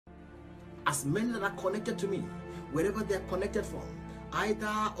As many that are connected to me, wherever they are connected from, either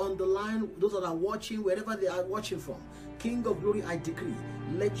on the line, those that are watching, wherever they are watching from, King of glory, I decree,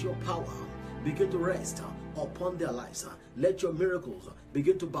 let your power begin to rest upon their lives. Let your miracles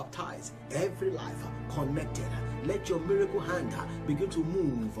begin to baptize every life connected. Let your miracle hand begin to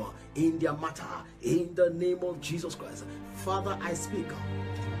move in their matter, in the name of Jesus Christ. Father, I speak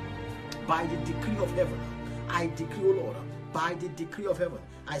by the decree of heaven. I decree, O Lord, by the decree of heaven,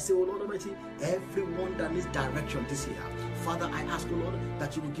 I say, O Lord Almighty, everyone that needs direction this year, Father, I ask, O Lord,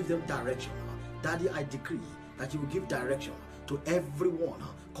 that you will give them direction. Daddy, I decree that you will give direction to everyone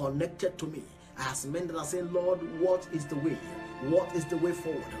connected to me. As men that are saying, Lord, what is the way? What is the way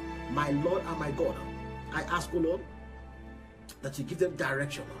forward? My Lord and my God, I ask, O Lord, that you give them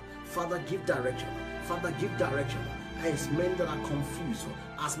direction. Father, give direction. Father, give direction. As men that are confused,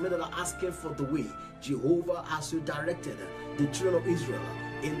 as men that are asking for the way, Jehovah, as you directed the children of Israel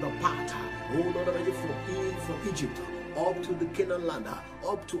in the path, oh Lord Almighty, from Egypt up to the Canaan land,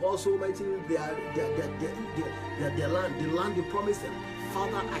 up to also Almighty their land, the land you promised them.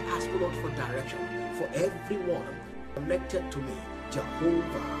 Father, I ask, O Lord, for direction for everyone connected to me.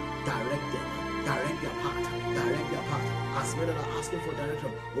 Jehovah, direct them, direct their path, direct their path. As men that are asking for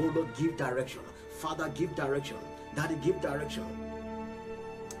direction, oh Lord, give direction. Father, give direction. Daddy, give direction.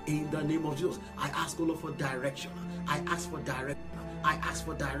 In the name of Jesus, I ask, O Lord, for direction. I ask for direction. I ask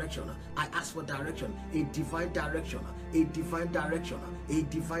for direction. I ask for direction. A divine direction. A divine direction. A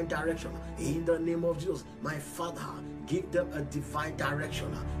divine direction. In the name of Jesus, my Father, give them a divine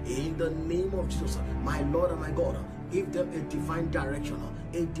direction. In the name of Jesus, my Lord and my God, give them a divine direction.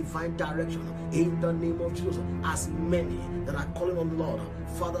 A divine direction. In the name of Jesus, as many that are calling on the Lord,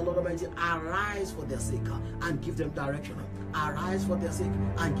 Father, Lord Almighty, arise for their sake and give them direction. Arise for their sake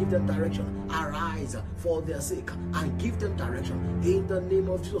and give them direction. Arise for their sake and give them direction. In the name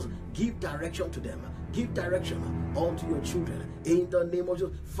of Jesus, give direction to them. Give direction unto your children. In the name of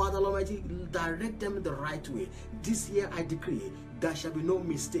Jesus, Father Almighty, direct them the right way. This year I decree there shall be no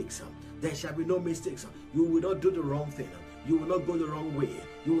mistakes. There shall be no mistakes. You will not do the wrong thing. You will not go the wrong way.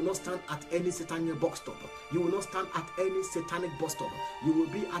 You will not stand at any satanic box stop. You will not stand at any satanic bus stop. You will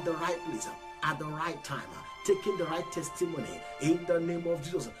be at the right place at the right time, taking the right testimony. In the name of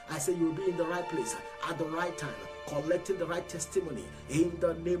Jesus, I say you will be in the right place at the right time, collecting the right testimony. In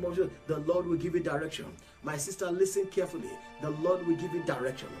the name of Jesus, the Lord will give you direction. My sister, listen carefully. The Lord will give you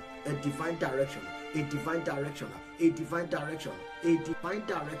direction, a divine direction, a divine direction, a divine direction, a divine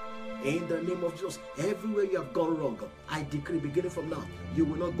direction. In the name of Jesus, everywhere you have gone wrong, I decree, beginning from now, you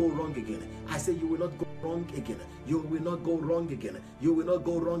will not go wrong again. I say you will not go wrong again. You will not go wrong again. You will not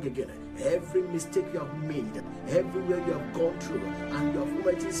go wrong again. Every mistake you have made, everywhere you have gone through, and you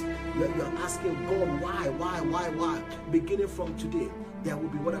are asking God, why? Beginning from today, there will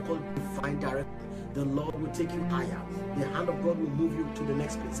be what I call divine direction. The Lord will take you higher. The hand of God will move you to the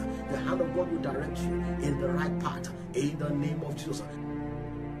next place. The hand of God will direct you in the right path. In the name of Jesus.